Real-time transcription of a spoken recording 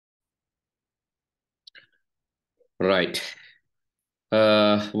Right.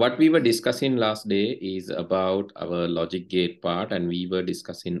 What we were discussing last day is about our logic gate part, and we were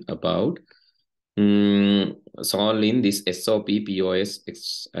discussing about solving this SOP,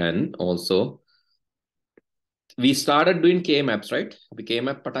 POS, and also we started doing K-maps, right?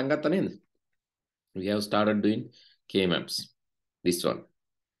 K-map patanga tanen. We have started doing K-maps. This one,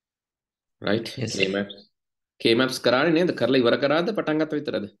 right? Yes, sir. K-maps. K-maps karane ned karla ivara karada patanga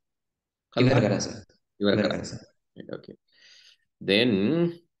vitarada. Ivara kara, sir. Ivara Ivara kara. kara, sir. Okay.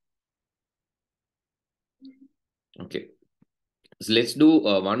 Then, okay. So let's do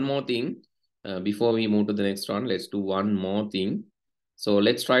one more thing before we move to the next one. Let's do one more thing. So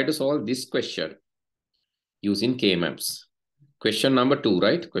let's try to solve this question using K-maps. Question number 2,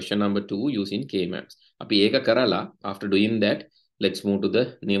 right? Question number 2 using K-maps. After doing that, let's move to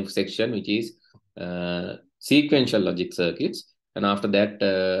the new section, which is sequential logic circuits. And after that,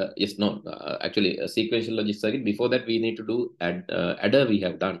 actually a sequential logic circuit. Before that, we need to do adder we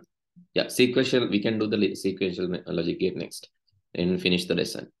have done. Yeah, sequential, we can do the sequential logic gate next and finish the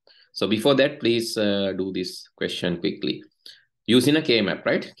lesson. So before that, please do this question quickly. Using a K-map,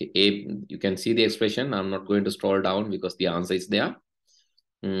 right? You can see the expression. I'm not going to scroll down because the answer is there.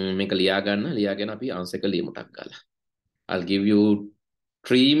 Make a answer I'll give you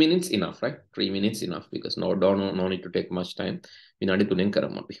 3 minutes enough, right? 3 minutes enough because no need to take much time. Let's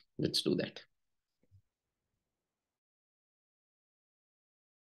do that.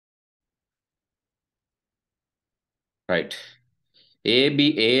 Right.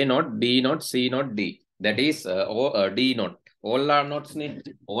 A not, B not, C not, D. That is D not. All are nots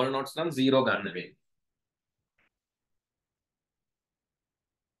all nots නම් 0 ගන්න වෙන්නේ.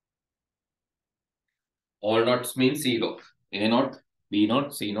 All nots means 0. A not, B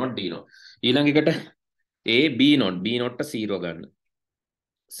not, C not, D not. ඊළඟ එකට A B not, B not 0 ගන්න.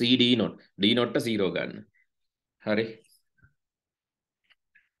 C D not, D not 0 ගන්න. හරි.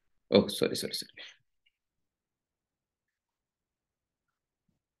 Oh, sorry.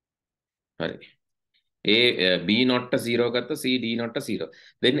 හරි. A B not 0 ගත්ත, C D not 0.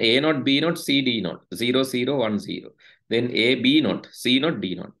 Then A not B not C D not 0 0 1 0. Then A B not C not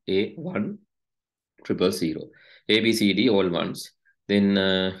D not A 1 triple 0. A B C D all ones. Then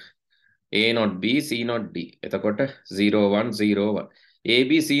A not B C not D. එතකොට 0 1 0 1. A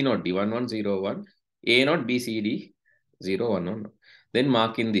B C not D 1 1 0 1. A not B C D 0 1 1. Then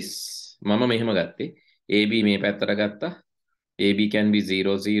mark in this. මම මෙහෙම ගත්තේ. A B මේ පැත්තට ගත්තා. AB can be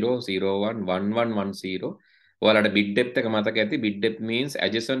 0 0 0 1 1 1 1 0. ඔයාලට bit depth එක මතක ඇති. Bit depth means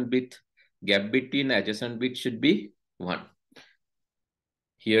adjacent bit, gap between adjacent bit should be 1.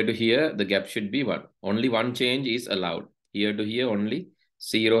 Here to here the gap should be 1. Only one change is allowed. Here to here only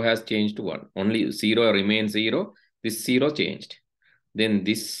 0 has changed to 1. Only 0 remains 0. This 0 changed. Then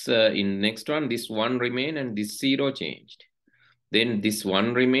this in next one this 1 remain and this 0 changed. Then this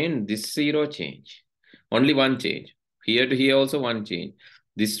 1 remain, this 0 change. Only one change. Here to here also one change.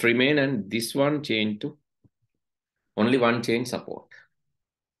 This remain and this one change to only one change support.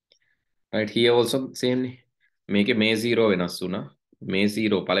 Right here also same. Make a may 0 වෙනස් වුණා. May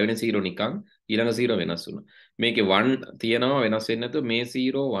 0 පළවෙනි 0 නිකන් ඊළඟ 0 වෙනස් වුණා. මේකේ 1 තියනවා වෙනස් වෙන්නේ නැතුව may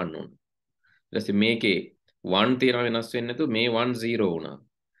 0 1 වුණා. ඊට පස්සේ මේකේ 1 තියනවා වෙනස් වෙන්නේ නැතුව may 1 0 වුණා.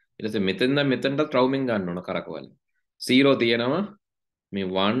 ඊට පස්සේ මෙතනට රවුමින් ගන්න ඕන කරකවල. 0 තියනවා මේ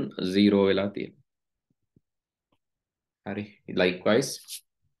 1 0 වෙලා තියෙනවා. Likewise,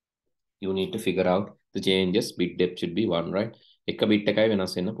 you need to figure out the changes. Bit depth should be 1, right? එක bit එකයි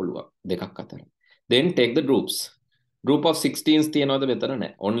වෙනස් වෙන්න පුළුවන්. දෙකක් අතර. Then take the groups. Group of 16s තියනවද මෙතන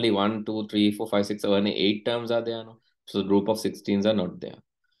නැහැ. Only 1 2 3 4 5 6 7 8 terms are there. No? So group of 16s are not there.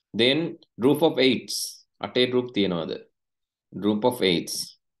 Then group of 8s. අටේ group තියනවද? Group of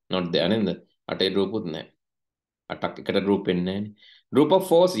 8s not there නේද? අටේ group උත් නැහැ. අටක් එකට group වෙන්නේ නැහැ. Group of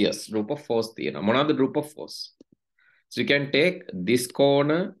 4s, yes. Group of 4s තියනවා. මොනවාද group of 4s? So you can take this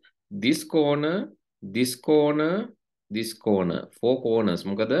corner, this corner, this corner, this corner. 4 corners.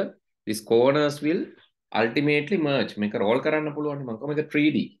 මොකද these corners will ultimately merge. මේක roll කරන්න පුළුවන්. මම මේක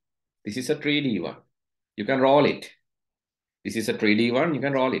 3D. This is a 3D one. You can roll it. This is a 3D one. You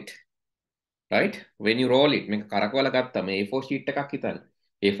can roll it. Right? When you roll it, මේක කරකවල ගත්තම A4 sheet එකක් හිතන්න.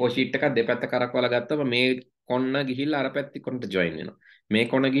 A4 sheet එකක් දෙපැත්ත කරකවල ගත්තම මේ කොන්න ගිහිල්ලා අර පැත්තේ කොනට join වෙනවා. මේ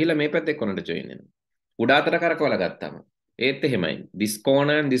කොන ගිහිල්ලා මේ පැත්තේ කොනට join වෙනවා. උඩාතර කරකවල ගත්තම ඒත් එහෙමයි. This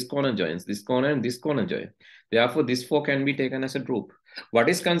corner and this corner joins. This corner and this corner join. Therefore, this 4 can be taken as a group. What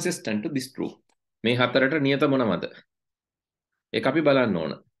is consistent to this group? මේ හතරට නියත මොනවද? ඒක අපි බලන්න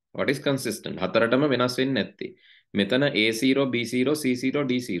ඕන. What is consistent? හතරටම වෙනස් වෙන්නේ නැත්තේ. මෙතන A0, B0, C0,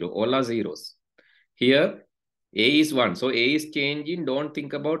 D0. All are zeros. Here, A is 1. So, A is changing. Don't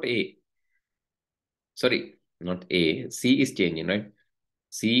think about A. Sorry. not A. C is changing, right?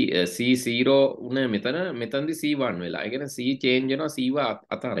 C0 උනේ මෙතනදී C1 වෙලා. ඒ කියන්නේ C change වෙනවා C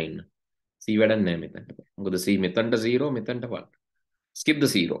අතරින්. C වැඩක් නැහැ මෙතනට. මොකද C මෙතනට 0 මෙතනට 1. Skip the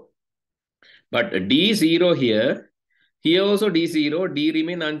 0. But D0 here also D0, D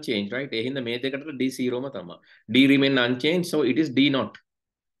remain unchanged, right? ඒ හින්දා මේ දෙකටට D0 ම තමයි. D remain unchanged, so it is D0.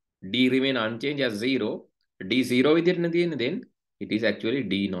 D remain unchanged as 0. D0 විදිහට නේ තියෙන්නේ, then it is actually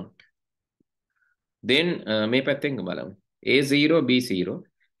D0. Then මේ පැත්තෙන් බලමු. A0, B0,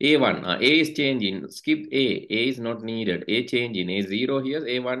 A1. A is changing. Skip A. A is not needed. A changing. A0 here,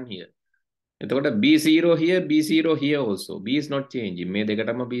 A1 here. එතකොට B0 here, B0 here also. B is not changing. මේ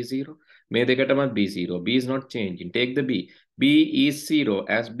දෙකටම B0. මේ දෙකටම B0. B is not changing. Take the B. B is 0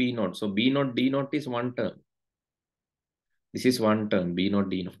 as B0. So B0, D0 is one term. This is one term. B0,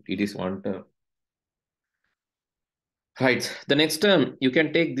 D0. It is one term. Right. The next term, you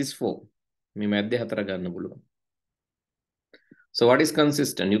can take this 4. මේ මැද්දේ 4 ගන්න පුළුවන්. So what is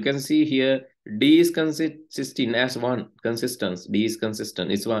consistent? You can see here D is consistent as 1. Consistence. D is consistent.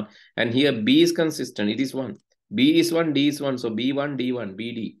 It's 1. And here B is consistent. It is 1. B is 1. D is 1. So B1, D1,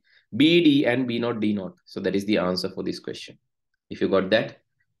 BD. BD and B0, D0. So that is the answer for this question. If you got that,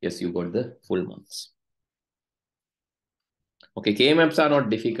 yes, you got the full marks. Okay, K-maps are not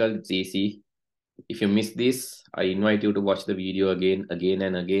difficult. It's easy. If you miss this, I invite you to watch the video again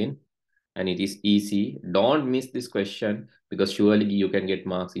and again. And it is easy. Don't miss this question because surely you can get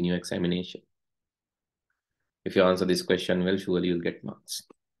marks in your examination. If you answer this question well, surely you'll get marks.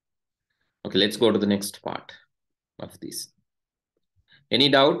 Okay, let's go to the next part of this. Any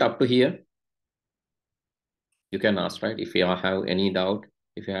doubt up to here? You can ask, right? If you have any doubt,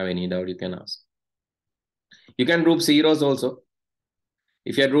 you can ask. You can group zeros also.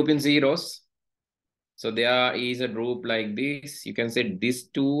 If you are grouping zeros, so there is a group like this. You can say this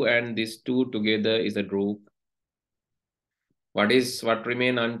 2 and this 2 together is a group. What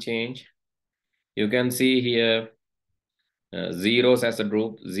remain unchanged? You can see here zeros as a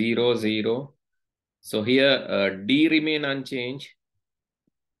group, 0, 0. So here D remain unchanged.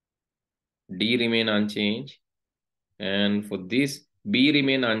 D remain unchanged. And for this, B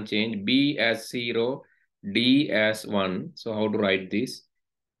remain unchanged. B as 0, D as 1. So how to write this?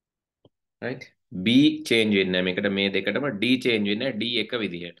 Right? B change වෙන්නේ නැහැ. මේකට මේ දෙකටම D change වෙන්නේ නැහැ. D එක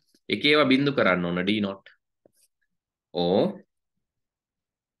විදිහට. එකේවා බින්දු කරන්න ඕන D not. O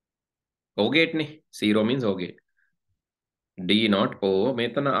gate නේ. 0 means O gate. D not O.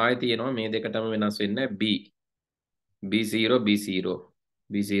 මෙතන ආයෙ තියෙනවා මේ දෙකටම වෙනස් වෙන්නේ B. B0 B0.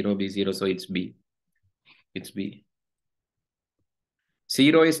 B0 B0 so it's B. It's B.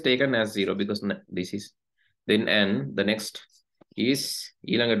 0 is taken as 0 because this is. Then N, the next is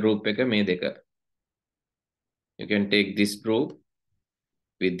ඊළඟ group එක මේ දෙක. You can take this group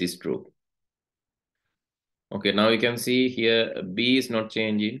with this group. Okay, now you can see here B is not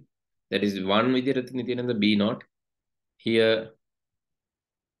changing. That is 1 විදිහට තියෙන the B not. Here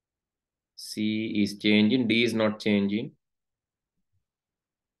C is changing. D is not changing.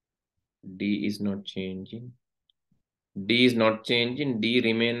 D is not changing. D is not changing. D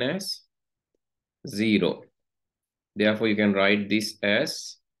remain as 0. Therefore, you can write this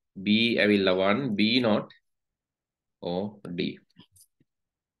as B avilla 1, B not or D.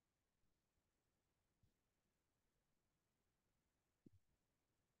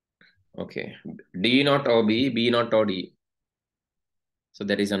 Okay, D not or B, B not or D. So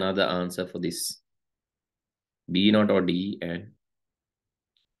that is another answer for this. B not or D. And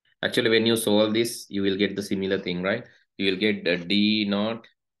actually, when you solve this, you will get the similar thing, right? You will get D not,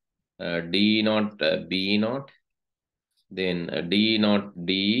 B not, then D not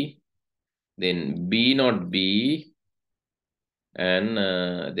D, then B not B, and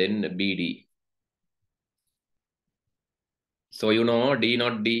then BD. So you know D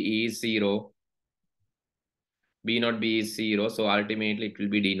not D is 0. B not B is 0. So ultimately it will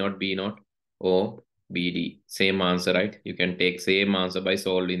be D not B not or BD. Same answer, right? You can take same answer by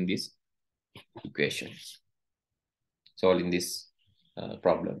solving this equation. Solving this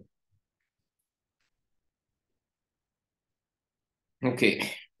problem. Okay,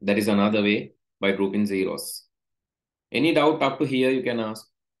 that is another way by grouping zeros. Any doubt up to here you can ask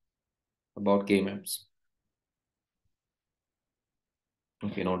about K-maps.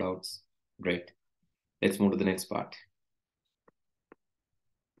 Okay, no doubts. Great. Let's move to the next part.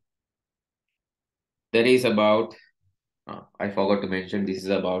 That is about, I forgot to mention, this is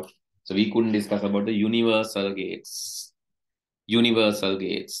about, so we couldn't discuss about the universal gates. Universal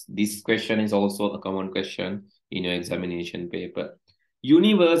gates. This question is also a common question in your examination paper.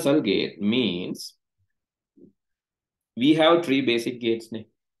 Universal gate means we have 3 basic gates.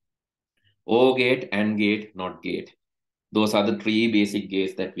 OR gate, AND gate, NOT gate. Those are the three basic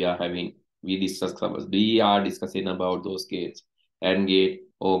gates that we are having. We are discussing about those gates: AND gate,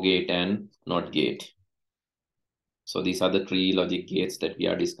 OR gate, and NOT gate. So these are the three logic gates that we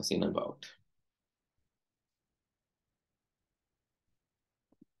are discussing about.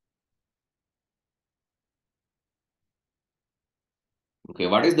 Okay,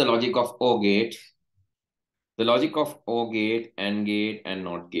 what is the logic of OR gate? The logic of OR gate, AND gate, and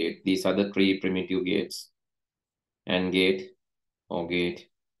NOT gate. These are the three primitive gates. AND gate, OR gate,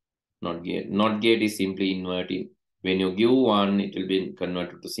 NOT gate. NOT gate is simply inverting. When you give 1, it will be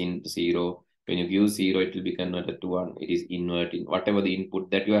converted to 0. When you give 0, it will be converted to 1. It is inverting. Whatever the input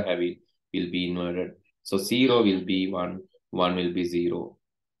that you are having will be inverted. So 0 will be 1, 1 will be 0,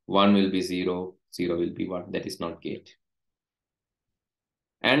 1 will be 0, 0 will be 1. That is NOT gate.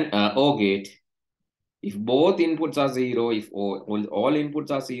 And OR gate, if both inputs are 0, if all inputs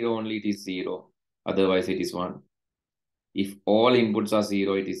are 0, only it is 0. Otherwise, it is 1. If all inputs are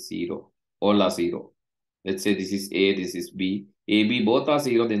 0, it is 0. All are 0. Let's say this is A, this is B. A, B, both are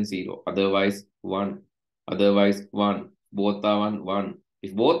 0, then 0. Otherwise, 1. Otherwise, 1. Both are 1, 1.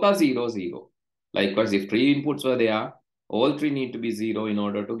 If both are 0, 0. Likewise, if 3 inputs were there, all 3 need to be 0 in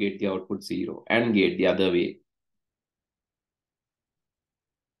order to get the output 0. And get the other way.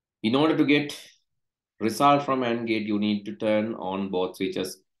 In order to get result from AND gate, you need to turn on both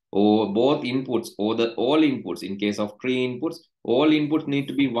switches, or both inputs, or all inputs. In case of 3 inputs, all inputs need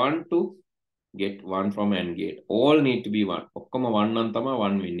to be 1 to get 1 from AND gate. All need to be 1. ඔක්කොම 1 නම් තමයි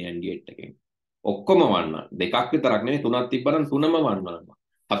 1 වෙන්නේ AND gate එකෙන්. ඔක්කොම 1 නම්. දෙකක් විතරක් නෙවෙයි, තුනක් තිබ්බනම් තුනම 1 වෙනවා.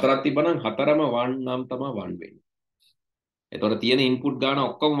 හතරක් තිබ්බනම් හතරම 1 නම් තමයි 1 වෙන්නේ. එතකොට තියෙන input ගාන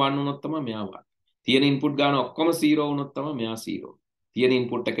ඔක්කොම 1 වුණොත් තමයි මෙයා 1. තියෙන input ගාන ඔක්කොම 0 වුණොත් තමයි මෙයා 0. තියෙන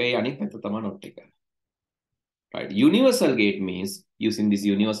input එකේ අනිත් පැත්ත තමයි not එක. Right. Universal gate means, using this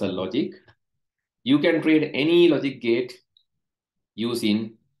universal logic, you can create any logic gate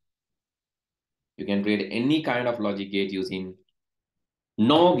using, you can create any kind of logic gate using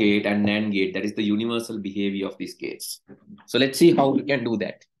NOR gate and NAND gate. That is the universal behavior of these gates. So let's see how we can do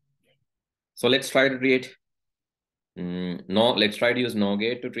that. So let's try to create, let's try to use NOR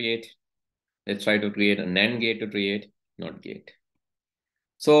gate to create. Let's try to create a NAND gate to create NOT gate.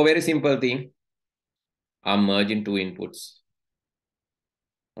 So very simple thing. I'm merging 2 inputs.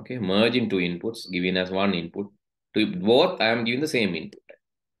 Okay, merging 2 inputs given as 1 input. To both, I am giving the same input.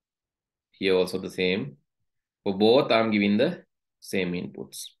 Here also the same. For both, I am giving the same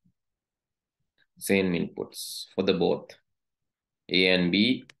inputs. Same inputs for the both. A and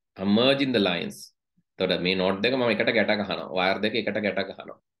B. I'm merging the lines. So මේ note දෙක මම එකට ගැට ගහනවා. Wire දෙක එකට ගැට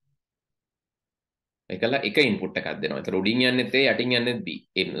ගහනවා. ඒකලා එක ඉන්පුට් එකක් දෙනවා. ඒතර උඩින් යන්නෙත් A, යටින් යන්නෙත් B.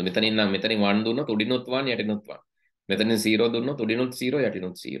 මෙතනින් නම් මෙතනින් 1 දුන්නොත් උඩිනුත් 1, යටිනුත් 1. මෙතනින් 0 දුන්නොත් උඩිනුත් 0,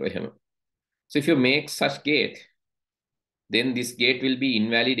 යටිනුත් 0 එහෙම. So if you make such gate, then this gate will be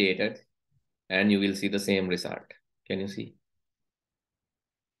invalidated and you will see the same result. Can you see?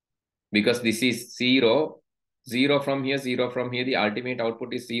 Because this is 0, 0 from here, 0 from here, the ultimate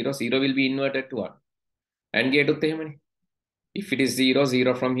output is 0, 0 will be inverted to 1. AND gate උත් එහෙමනේ. If it is 0,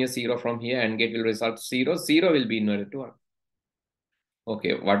 0 from here, 0 from here, AND gate will result 0, 0 will be inverted to 1.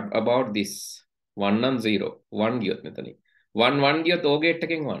 Okay, what about this? 1 and 0, 1 giyot මෙතනින්. 1, 1 giyot OR gate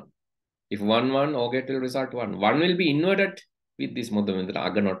එකෙන් 1. If 1, 1, OR gate will result 1. 1 will be inverted with this මොකද මෙතන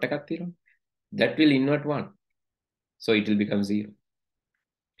අග not එකක් තියෙනවා. That will invert 1. So it will become 0.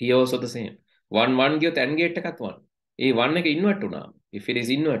 Here also the same. 1, 1 giyot AND gate එකත් 1. ඒ 1 එක invert වුණා. If it is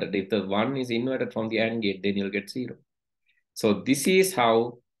inverted, if the 1 is inverted from the AND gate, then you'll get 0. So this is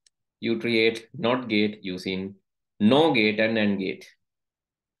how you create NOT gate using NOR gate and AND gate.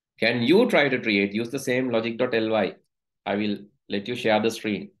 Can you try to create, use the same logic.ly. I will let you share the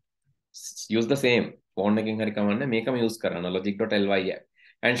screen. Use the same. Phone එකෙන් හරි කමන්න මේකම use කරන්න logic.ly app.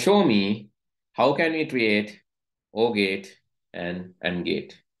 And show me how can we create OR gate and AND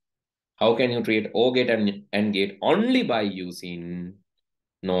gate. How can you create OR gate and AND gate only by using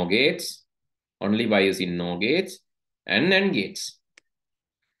NOR gates, only by using NOR gates and AND gates.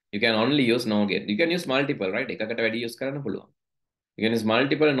 You can only use NOR gate. You can use multiple, right? එකකට වැඩි use කරන්න පුළුවන්. You can use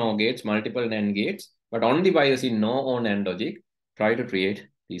multiple NOR gates, multiple NAND gates, but only by using NOR or NAND logic, try to create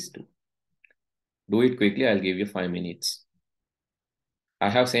these two. Do it quickly. I'll give you 5 minutes. I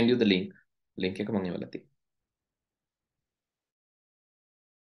have sent you the link. Link එක මම එවලා තියෙනවා.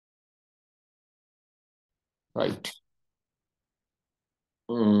 Right.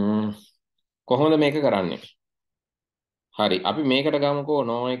 කොහොමද මේක කරන්නේ? හරි. අපි මේකට ගමුකෝ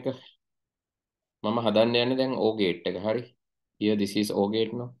NOR එක. මම හදන්න යන්නේ දැන් OR gate එක. හරි. Here this is OR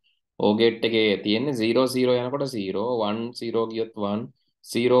gate no. OR gate එකේ තියෙන්නේ 0 0 යනකොට 0, 1 0 ගියොත් 1,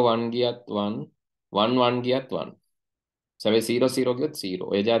 0 1 ගියත් 1 1 1 ගියත් 1 so 0 0 ගියත් 0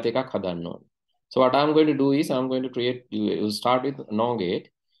 ඔය જાති එකක් හදන්න ඕනේ. So what I'm going to do is I'm going to create you start with no gate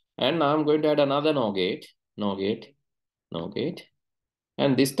and I'm going to add another no gate no gate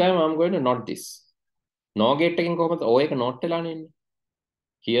and this time I'm going to not this no gate එකකින් කොහොමද o එක not වෙලා නෙන්නේ.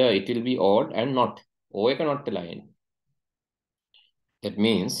 Here it will be odd and not o එක not වෙලා එන්නේ. That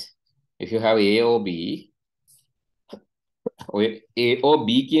means if you have a or b ඔය a or b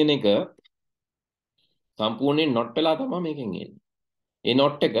කියන එක සම්පූර්ණයෙන් not වෙලා තමයි මේකෙන් එන්නේ. ඒ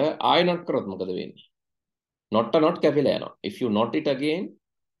not එක ආයෙ not කරොත් මොකද වෙන්නේ? Not a not කැපිලා යනවා. If you not it again,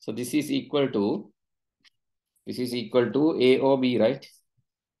 so this is equal to a or b, right?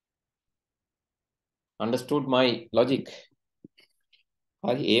 Understood my logic?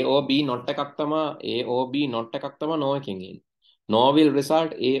 හරි a or b not එකක් තමයි a or b not එකක් තමයි no එකෙන් එන්නේ. No will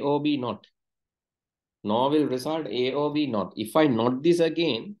result a or b not. No will result a or b not. If I not this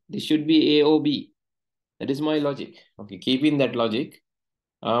again, this should be a or b. That is my logic. Okay, keeping that logic,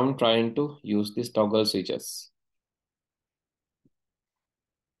 I'm trying to use these toggle switches.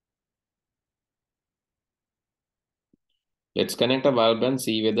 Let's connect a bulb and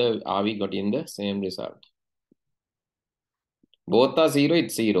see whether are we got in the same result. Both are 0,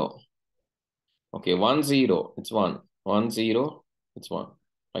 it's 0. Okay, 1 0, it's 1. 1 0, it's 1.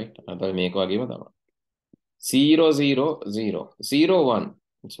 Right? I'll make a game. 0 0 0. 0 1,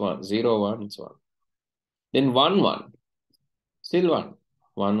 it's 1. 0 1, it's 1. Then 1 1, still 1.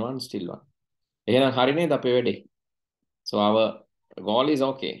 1 1, still 1. එහෙනම් හරිනේ අපේ වැඩේ. So our goal is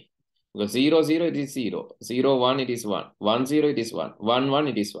okay. Because 0 0 it is 0. 0 1 it is 1. 1 0 it is 1. 1 1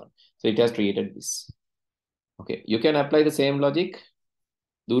 it is 1. So it has created this. Okay, you can apply the same logic.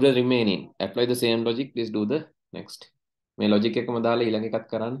 Do the remaining. Apply the same logic. Please do the next. මේ logic එකම දාලා ඊළඟ එකත්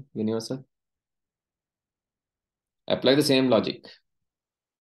කරන්න universal. Apply the same logic.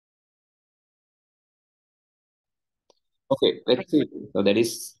 Okay, let's see. So that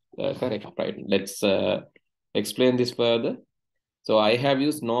is correct, right? Let's explain this further. So I have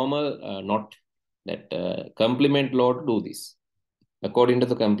used normal, not that complement law to do this. According to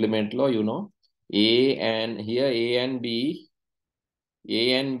the complement law, you know, A and here A and B,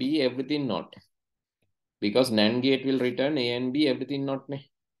 everything not. Because NAND gate will return A and B, everything not.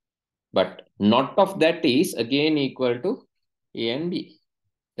 But not of that is again equal to A and B.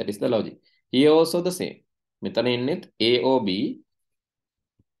 That is the logic. Here also the same. Methane in it, A or B,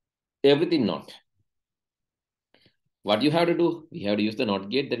 everything not. What you have to do? We have to use the NOT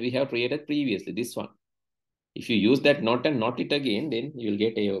gate that we have created previously, this one. If you use that NOT and not it again, then you will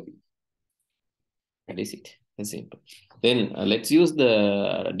get A or B. That is it. That's simple. Then let's use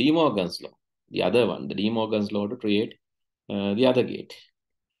the De Morgan's law, the other one, the De Morgan's law to create the other gate.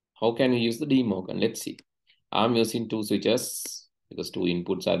 How can we use the De Morgan? Let's see. I'm using 2 switches because 2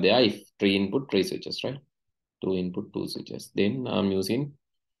 inputs are there. If 3 input, 3 switches, right? 2 input, 2 switches. Then I'm using,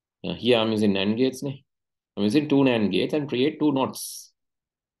 here I'm using NAND gates. I'm using 2 NAND gates and create 2 NOTs.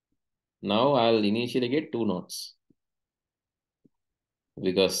 Now I'll initially get 2 NOTs.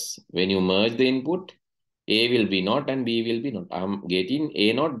 Because when you merge the input, A will be not and B will be not. I'm getting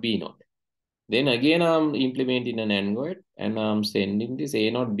A not, B not. Then again I'm implementing an AND gate and I'm sending this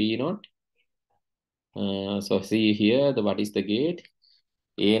A not, B not. So see here, what is the gate?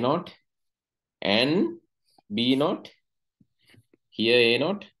 A not and B not. Here A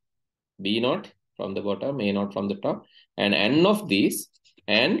not, B not from the bottom, A not from the top, and N of this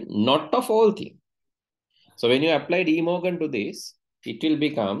and not of all things. So when you apply De Morgan to this, it will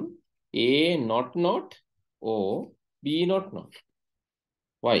become A not not or B not not.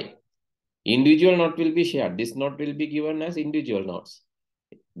 Why? Individual not will be shared. This not will be given as individual notes.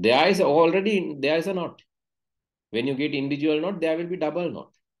 There is a not. When you get individual not, there will be double not.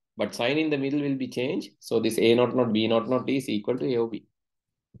 But sign in the middle will be changed. So this A not not, B not not is equal to A or B.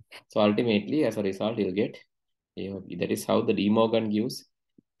 So ultimately, as a result, you'll get A or B. That is how the De Morgan gives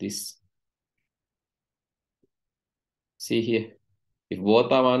this. See here. If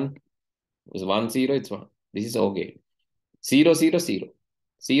both are 1, it's 1 0, it's 1. This is okay. 0 0 0.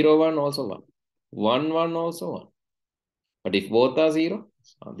 0 1 also 1. 1 1 also 1. But if both are 0,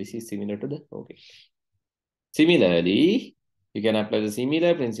 this is similar to the okay. Similarly, you can apply the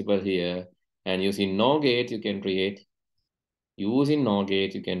similar principle here, and using NOR gate, you can create. Using NOR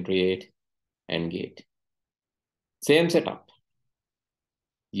gate, you can create AND gate. Same setup.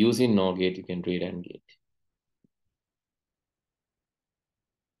 Using NOR gate, you can create AND gate.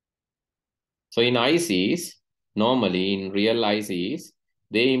 So in ICs, normally in real ICs,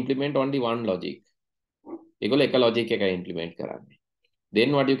 they implement only one logic. ඒගොල්ලෝ එක logic එක implement කරන්නේ.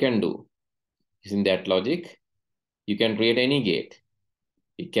 Then what you can do? Using that logic, you can create any gate.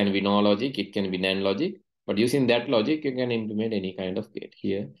 It can be no logic, it can be non-logic, but using that logic, you can implement any kind of gate.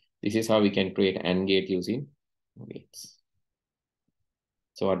 Here, this is how we can create AND gate using gates.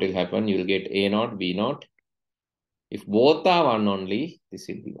 So what will happen? You will get A naught, B naught. If both are 1 only, this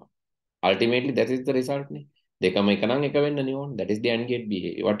will be 1. Ultimately, that is the result. That is the AND gate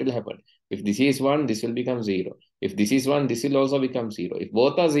behavior. What will happen? If this is 1, this will become 0. If this is 1, this will also become 0. If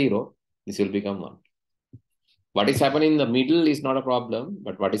both are 0, this will become 1. What is happening in the middle is not a problem,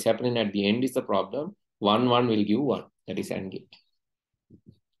 but what is happening at the end is the problem. 1, 1 will give 1. That is AND gate.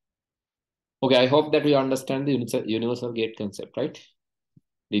 Okay, I hope that you understand the universal gate concept, right?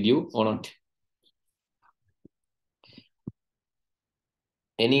 Did you or not?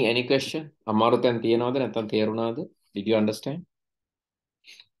 Any question? අමාරුතෙන් තියනවද නැත්නම් තේරුණාද? Did you understand?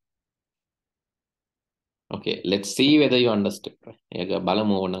 Okay, let's see whether you understood. ඒක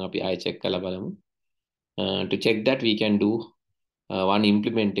බලමු ඕනනම් අපි ආයෙ check කරලා බලමු. To check that we can do one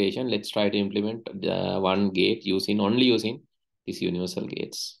implementation. Let's try to implement one gate only using these universal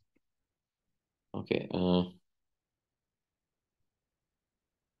gates. Okay.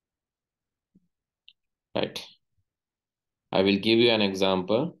 Right. I will give you an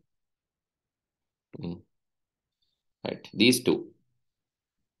example. Right. These two.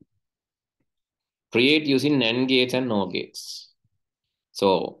 Create using NAND gates and NOR gates.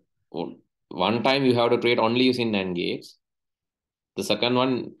 So one time you have to create only using NAND gates. The second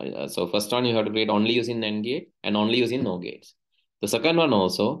one, so first one you have to create only using NAND gate and only using NOR gates. The second one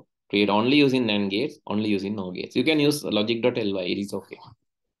also create only using NAND gates, only using NOR gates. You can use logic.ly, it is okay.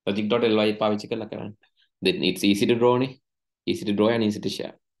 Logic.ly පාවිච්චි කරලා කරන්න. Then it's easy to draw, easy to draw and easy to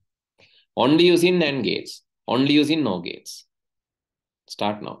share. Only using NAND gates, only using NOR gates.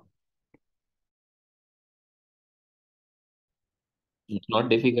 Start now. It's not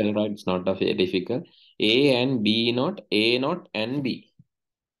difficult, right? It's not difficult. A and B not, A not and B.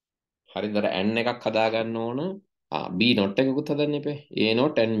 හරිද? N එකක් හදා ගන්න ඕන. B not එකකුත් හදන්න එපේ. A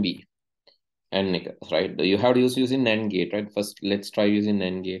not and B. N එක, right? You have to use using NAND gate, right? First, let's try using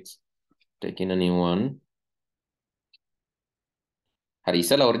NAND gates. Taking a new one. හරි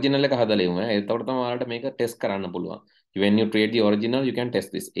ඉස්සලා original එක හදලා ඉමු. එතකොට තමයි ඔයාලට මේක test කරන්න පුළුවන්. When you create the original, you can test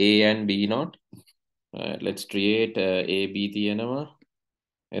this. A and B not. Let's create A B තියෙනවා.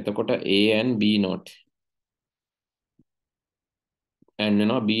 එතකොට A and B not. And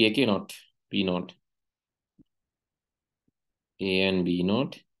B එකේ not. B not. A and B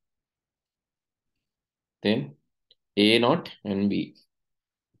not. Then A not and B.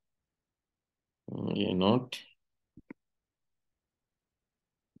 A not.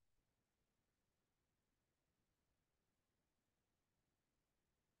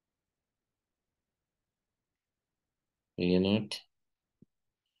 A not.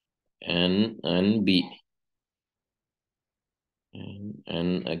 And B.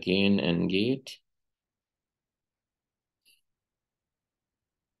 And again and gate.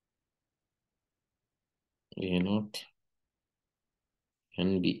 A not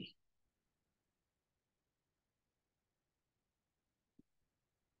and B.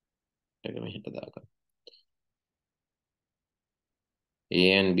 A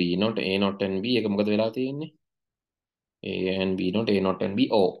and B not, A not and B. එක මොකද වෙලා තියෙන්නේ? A and B not, A not and B.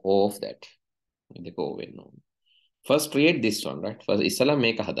 O of that. දෙක O වෙන්න ඕනේ. First create this one, right? First ඉස්සලා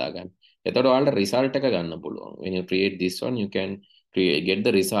මේක හදාගන්න. එතකොට ඔයාලට result එක ගන්න පුළුවන්. When you create this one, you can get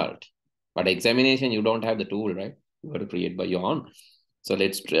the result. But examination, you don't have the tool, right? You have to create by your own. So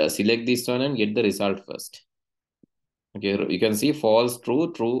let's select this one and get the result first. Okay, you can see false,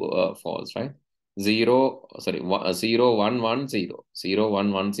 true, true, false, right? 0, 0, 1, 1, 0. 0,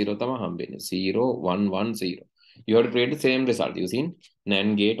 1, 1, 0 තමයි හම්බෙන්නේ. 0, 1, 1, 0. You have to create the same result using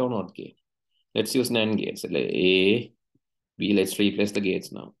NAND gate or NOT gate. Let's use NAND gates. A, B, let's replace the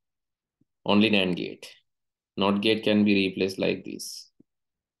gates now. Only NAND gate. NOT gate can be replaced like this.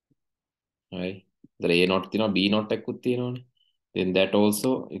 Right? The A not, B not එකකුත් තියෙනවනේ. Then that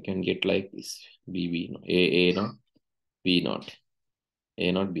also you can get like this. B not, A not, B not.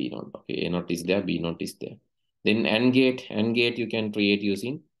 A not, B not. Okay, A not is there, B not is there. Then AND gate you can create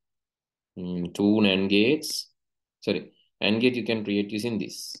using two NAND gates. Sorry, AND gate you can create using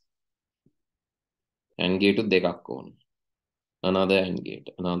this. AND gate to දෙකක් ඕන. Another AND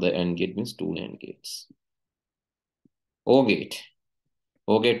gate. Another AND gate means two NAND gates. O gate.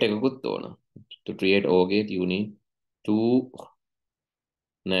 O gate එකකුත් ඕන. To create O gate, you need two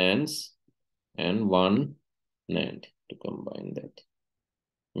NANDs and one NAND to combine that.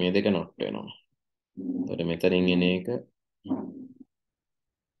 මේ දෙක not වෙනවා. එතකොට මෙතනින් එන එක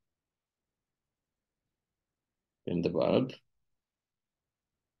in the bulb.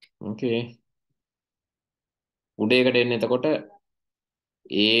 Okay. උඩ එකට එන්න එතකොට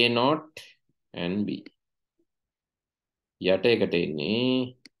A not and B. යට එකට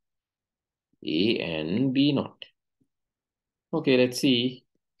එන්නේ A and B not. Okay, let's see.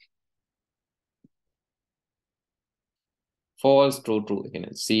 False, true, true.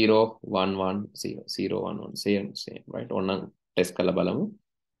 Again, 0, 1, 1, 0, 0, 1, 1, same, right? One test kala balamu.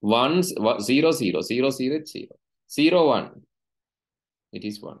 1, 0, 0, 0, 0, it's 0. 0, 1, it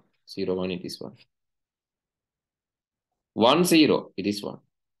is 1. 0, 1, it is 1. 1, 0, it is 1.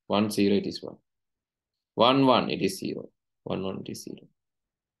 1, 0, it is 1. 1, 1, it is 0. 1, 1, it is 0.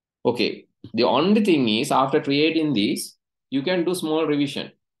 Okay, the only thing is after creating this, you can do small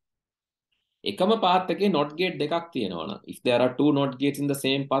revision. එකම path එකේ not gate දෙකක් තියෙනවා නම් if there are two not gates in the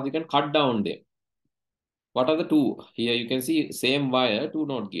same path you can cut down them. What are the two? Here you can see same wire, two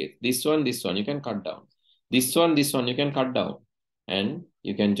not gates. This one you can cut down. This one you can cut down. And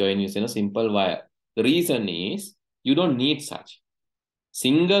you can join using a simple wire. The reason is you don't need such.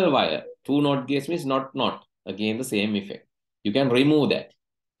 Single wire, two not gates means not. Again the same effect. You can remove that.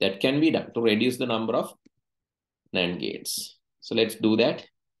 That can be done to reduce the number of NAND gates. So let's do that.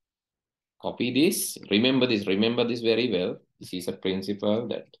 Copy this. Remember this very well. This is a principle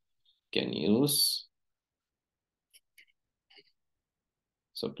that you can use.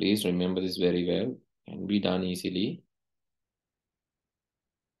 So please remember this very well. Can be done easily.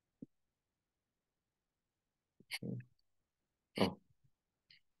 Okay. Oh,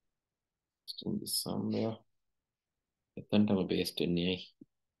 it's in this somewhere. I think I'm based in here.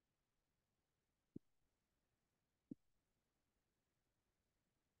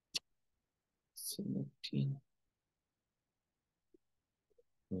 Selecting.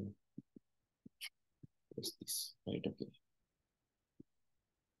 What's this? Right, okay.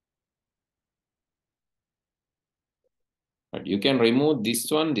 But you can remove this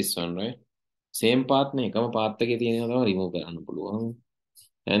one, right? Same path ne ekama path එකේ තියෙනවා තමයි remove කරන්න පුළුවන්.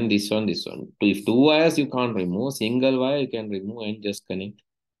 And this one. If two wires you can't remove, single wire you can remove and just connect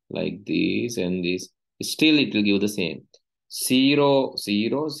like this and this. Still it will give the same. 0,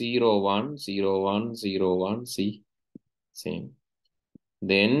 0, 0, 1, 0, 1, 0, 1, see? Same.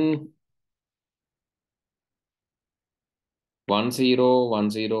 Then 1, 0, 1,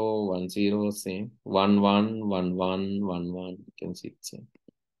 0, 1, 0, same. 1, 1, 1, 1, 1, 1. You can see it same.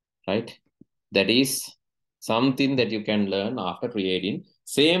 Right? That is something that you can learn after creating.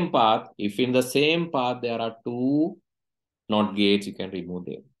 Same path. If in the same path there are two not gates, you can remove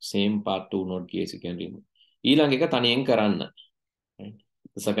them. Same path, two not gates, you can remove. ඊළඟ එක තනියෙන් කරන්න. Right?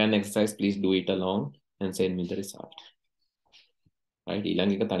 The second exercise, please do it alone and send me the result. Right?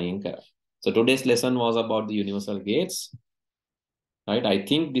 ඊළඟ එක තනියෙන් කරන්න. So today's lesson was about the universal gates. Right? I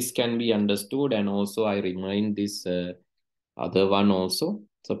think this can be understood, and also I remind this other one also.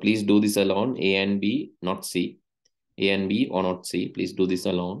 So please do this alone. A and B, not C. A and B or not C. Please do this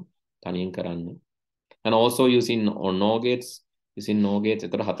alone. තනියෙන් කරන්න. And also using no gates. Using no gates.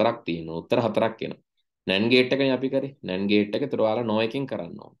 එතකොට හතරක් තියෙනවා. උත්තර හතරක් එනවා. NAND gate එකයි අපි කරේ. NAND gate එක ඒතර ඔයාලා no එකකින්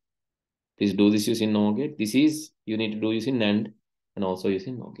කරන්න ඕන. Please do this using no gate. This is you need to do using NAND and also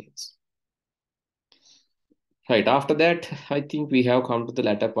using no gates. Right, after that, I think we have come to the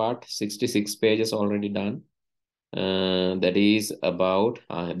latter part. 66 pages already done. That is about,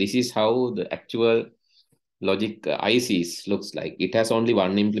 this is how the actual logic ICs looks like. It has only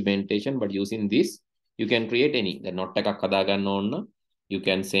one implementation, but using this, you can create any. The not එකක් හදාගන්න ඕන. You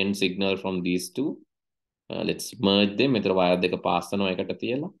can send signal from these two. Let's merge them. මෙතන wire දෙක pass කරනවා එකට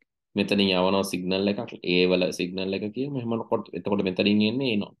තියලා. මෙතනින් යවනවා signal එකක්. A වල signal එක කියමු. එහෙම එතකොට මෙතනින්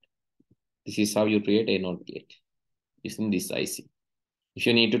එන්නේ A not. This is how you create A not gate using this IC. If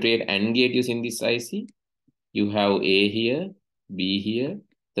you need to create AND gate using this IC, you have A here, B here.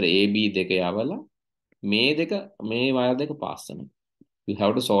 So A, B දෙක යවලා මේ wire දෙක pass කරනවා. You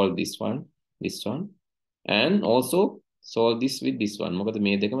have to solve this one, and also solve this with this one. මොකද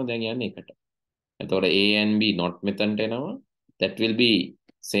මේ දෙකම දැන් යන්නේ එකට. එතකොට A and B not මෙතනට එනවා. That will be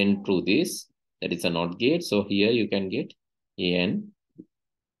sent through this. That is a NOT gate. So here you can get A and B.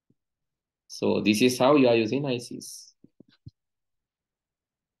 So this is how you are using ICs.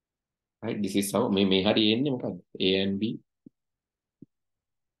 Right? This is how මේ හරි එන්නේ මොකද්ද? A and B.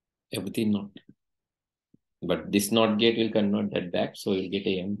 Everything not. But this NOT gate will convert that back. So you'll get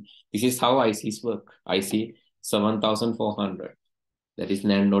A and B. This is how ICs work. IC 7400. That is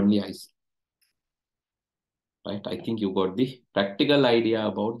NAND only IC. Right? I think you got the practical idea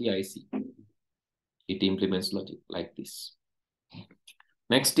about the IC. It implements logic like this.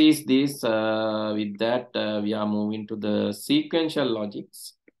 Next is this. With that, we are moving to the sequential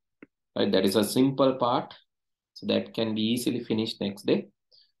logics. Right? That is a simple part. So that can be easily finished next day.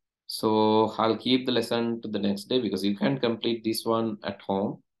 So I'll keep the lesson to the next day because you can complete this one at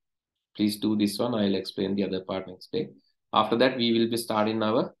home. Please do this one. I'll explain the other part next day. After that, we will be starting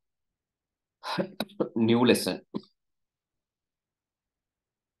our new lesson.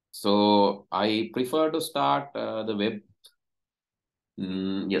 So I prefer to start the web,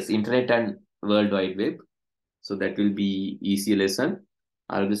 yes, internet and World Wide Web. So that will be easy lesson.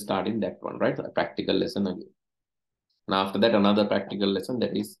 I'll be starting that one, right? A practical lesson again. And after that, another practical lesson,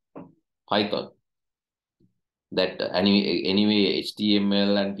 that is Python. That anyway,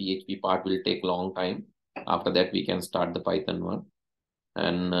 HTML and PHP part will take long time. After that, we can start the Python one.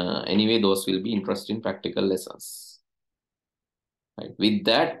 And anyway, those will be interesting practical lessons. Right. With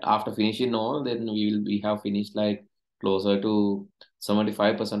that, after finishing all, then we have finished like closer to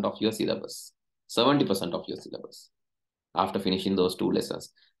 75% of your syllabus. 70% of your syllabus after finishing those two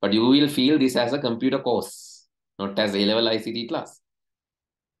lessons. But you will feel this as a computer course, not as A-level ICT class.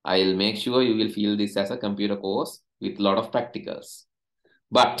 I'll make sure you will feel this as a computer course with a lot of practicals.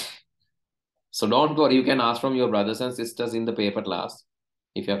 But, so don't worry, you can ask from your brothers and sisters in the paper class.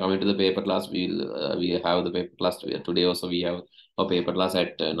 If you are coming to the paper class, we have the paper class today. Also, we have a paper class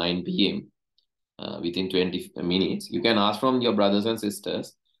at 9 p.m. Within 20 minutes. You can ask from your brothers and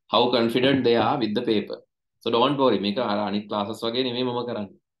sisters how confident they are with the paper. So don't worry, make a anit classes again.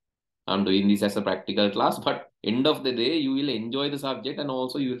 I'm doing this as a practical class, but end of the day, you will enjoy the subject and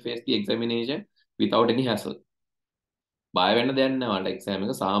also you will face the examination without any hassle. බය වෙන්න දෙයක් නැහැ. ඔයාලට exam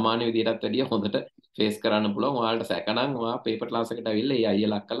එක සාමාන්‍ය විදියටත් වැඩිය හොඳට face කරන්න පුළුවන්. ඔයාලට සැකනම් ඔයා පේපර් ක්ලාස් එකට ඇවිල්ලා ඒ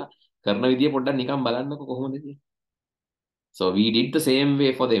අයියලා අක්කලා කරන විදිය පොඩ්ඩක් නිකන් බලන්නකො කොහොමද කියලා. So we did the same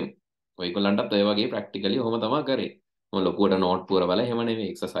way for them. ඔයගොල්ලන්ටත් ඔය වගේ ප්‍රැක්ටිකලි ඔහොම තමයි කරේ. මොන ලොකුවට නෝට් පුරවලා එහෙම නෙවෙයි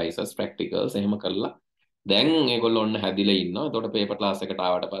එක්සර්සයිසස් ප්‍රැක්ටිකල්ස් එහෙම කරලා දැන් ඒගොල්ලෝ ඔන්න හැදිලා ඉන්නවා. එතකොට පේපර් ක්ලාස් එකට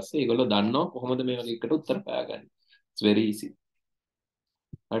ආවට පස්සේ ඒගොල්ලෝ දන්නවා කොහොමද මේ වගේ එකට උත්තර හොයාගන්නේ. It's very easy.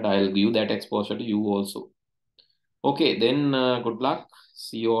 But I'll give that exposure to you also. Okay, then good luck.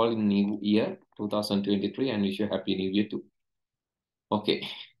 See you all in new year 2023 and wish you happy new year too. Okay,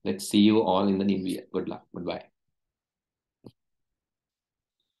 let's see you all in the new year. Good luck. Goodbye.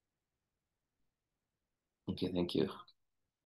 Okay, thank you.